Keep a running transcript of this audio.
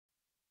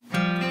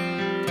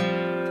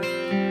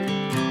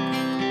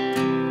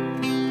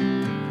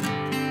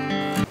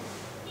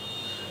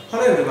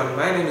everyone,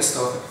 my name is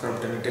Tawfiq from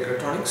Tenet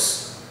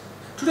Technetronics.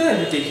 Today I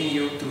will be taking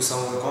you through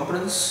some of the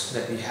components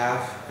that we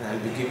have, and I will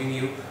be giving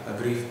you a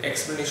brief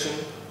explanation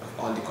of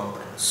all the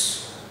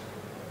components.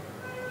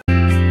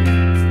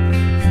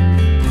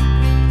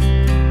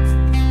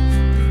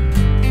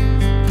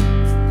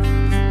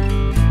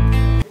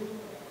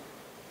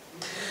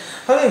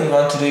 Hello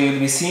everyone, today we will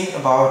be seeing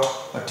about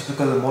a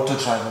typical motor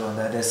driver,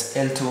 that is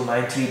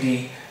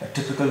L293D, a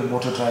typical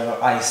motor driver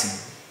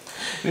IC.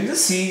 We'll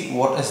just see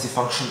what is the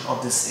function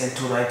of this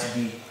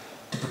L293D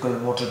typical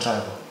motor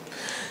driver.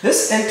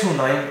 This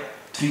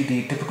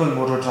L293D typical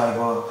motor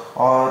driver,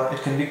 or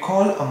it can be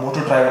called a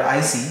motor driver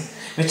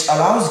IC, which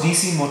allows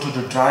DC motor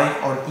to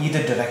drive on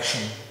either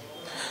direction.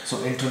 So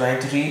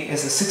L293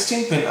 is a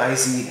 16-pin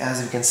IC,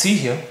 as you can see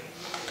here.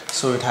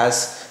 So it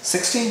has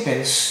 16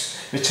 pins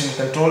which can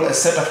control a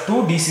set of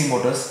two DC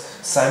motors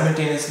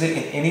simultaneously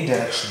in any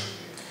direction.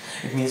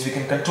 It means we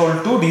can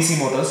control two DC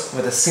motors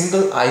with a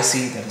single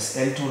IC, that is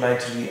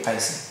L293D IC.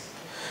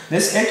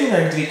 This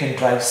L293 can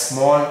drive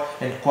small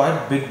and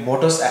quite big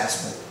motors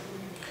as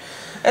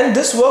well. And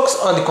this works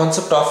on the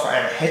concept of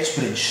an H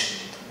bridge.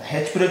 A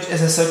H bridge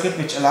is a circuit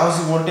which allows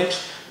the voltage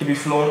to be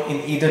flown in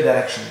either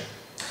direction.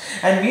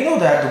 And we know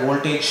that the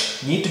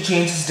voltage needs to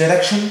change its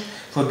direction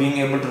for being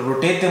able to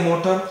rotate the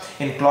motor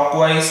in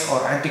clockwise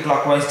or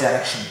anti-clockwise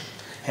direction.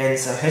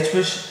 Hence, a H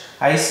bridge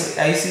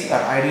IC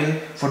are ideal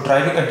for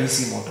driving a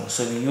DC motor.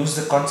 So we use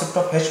the concept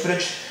of H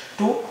bridge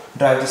to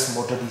drive this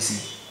motor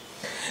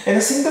DC. In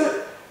a single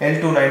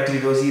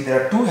L293D IC,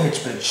 there are two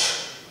H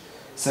bridge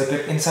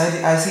circuit inside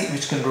the IC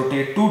which can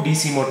rotate two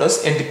DC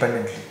motors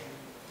independently.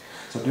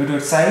 So due to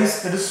its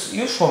size, it is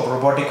used for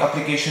robotic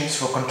applications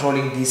for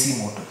controlling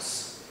DC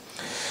motors.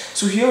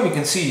 So here we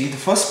can see the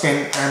first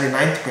pin and the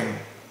ninth pin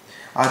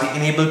are the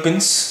enable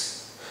pins.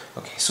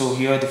 Okay, so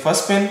here the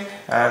first pin,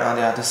 and on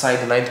the other side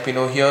the ninth pin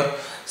over here.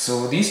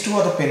 So these two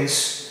are the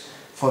pins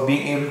for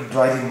being able to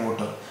drive the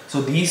motor.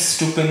 So these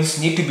two pins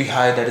need to be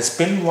high, that is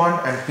pin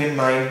 1 and pin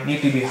 9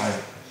 need to be high.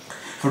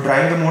 For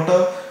driving the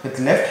motor with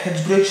left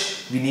H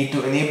bridge, we need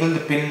to enable the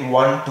pin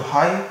 1 to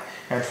high,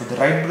 and for the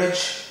right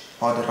bridge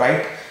or the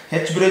right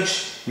H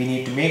bridge, we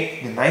need to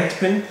make the ninth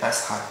pin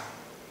as high.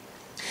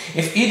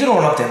 If either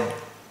one of them,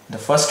 the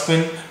first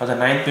pin or the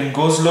ninth pin,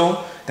 goes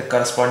low, the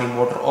corresponding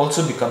motor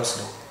also becomes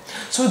low.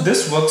 So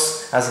this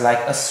works as like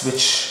a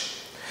switch.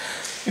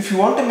 If you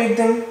want to make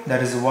them,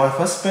 that is the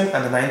first pin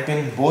and the ninth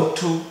pin, both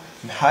to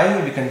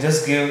high, we can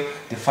just give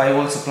the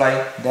 5V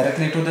supply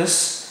directly to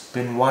this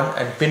pin 1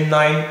 and pin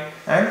 9,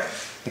 and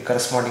the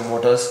corresponding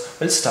motors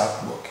will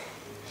start working.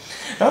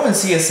 Now we'll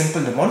see a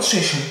simple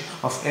demonstration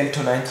of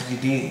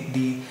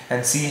L293D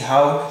and see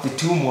how the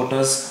two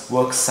motors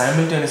work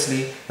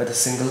simultaneously with a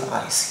single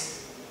IC.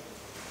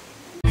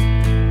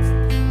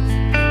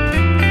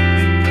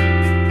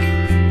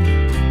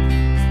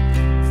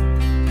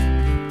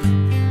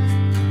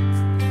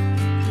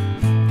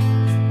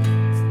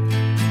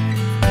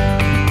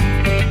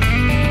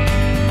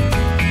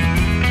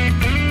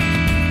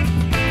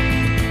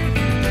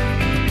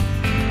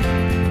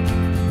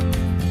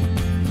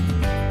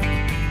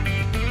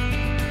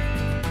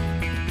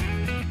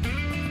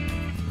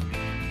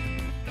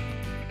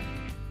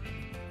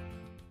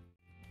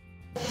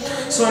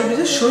 So I'll be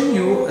just showing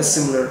you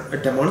a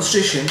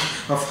demonstration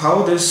of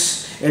how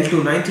this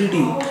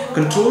L293D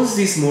controls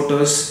these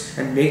motors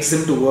and makes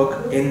them to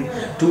work in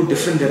two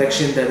different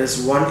directions, that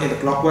is one in the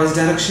clockwise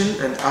direction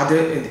and other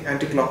in the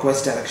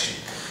anti-clockwise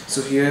direction.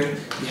 So here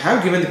we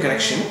have given the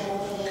connection.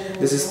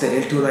 This is the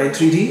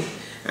L293D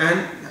and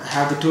I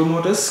have the two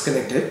motors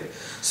connected.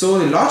 So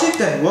the logic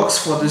that works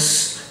for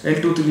this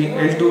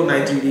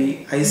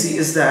L293D IC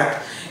is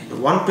that the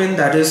one pin,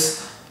 that is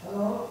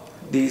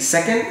the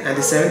second and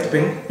the seventh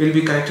pin, will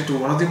be connected to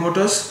one of the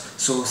motors.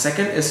 So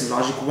second is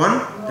logic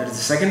 1, that is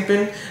the second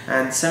pin,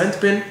 and seventh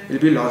pin will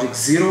be logic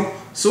 0,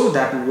 so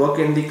that will work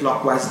in the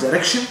clockwise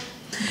direction.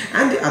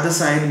 And the other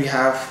side we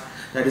have,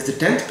 that is the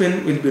 10th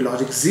pin will be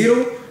logic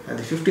 0 and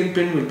the 15th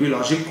pin will be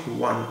logic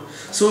 1.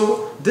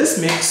 So this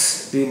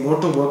makes the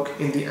motor work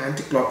in the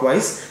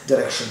anti-clockwise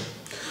direction.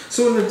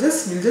 So we'll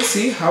just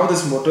see how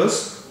these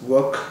motors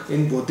work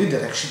in both the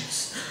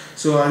directions.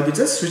 So I'll be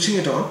just switching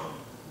it on,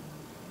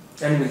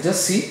 and we'll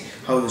just see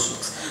how this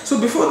works.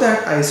 So before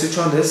that I switch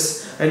on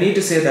this, I need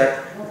to say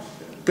that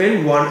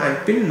pin 1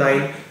 and pin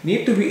 9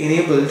 need to be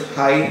enabled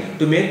high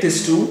to make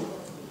these two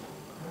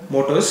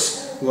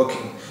motors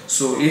working.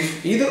 So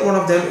if either one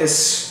of them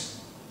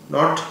is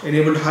not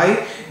enabled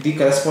high, the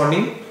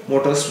corresponding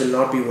motors will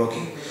not be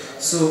working.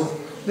 So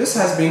this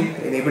has been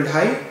enabled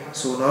high.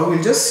 So now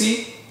we'll just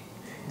see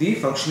the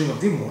functioning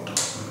of the motor.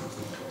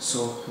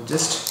 So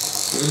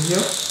just give it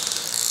here.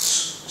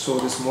 So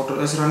this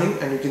motor is running,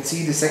 and you can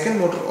see the second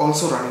motor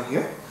also running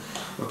here.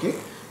 Okay,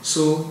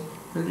 so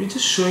let me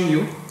just showing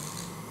you.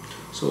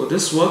 So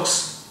this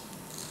works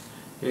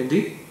in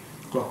the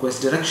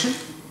clockwise direction,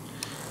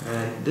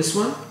 and this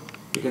one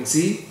you can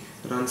see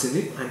runs in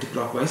the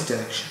anti-clockwise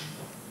direction.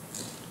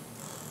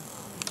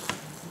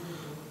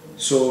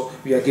 So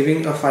we are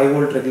giving a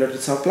 5V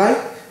regulated supply.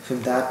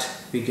 From that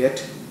we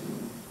get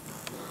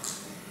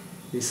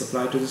is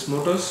supplied to these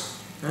motors,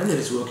 and it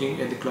is working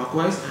in the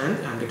clockwise and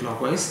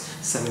anti-clockwise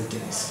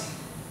simultaneously.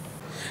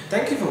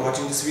 Thank you for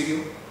watching this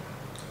video.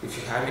 If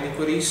you have any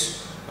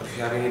queries or if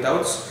you have any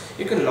doubts,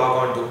 you can log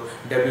on to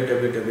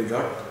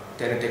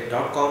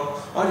www.tenettech.com,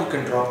 or you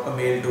can drop a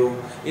mail to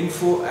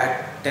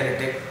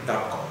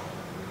info@tenettech.com.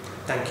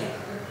 Thank you.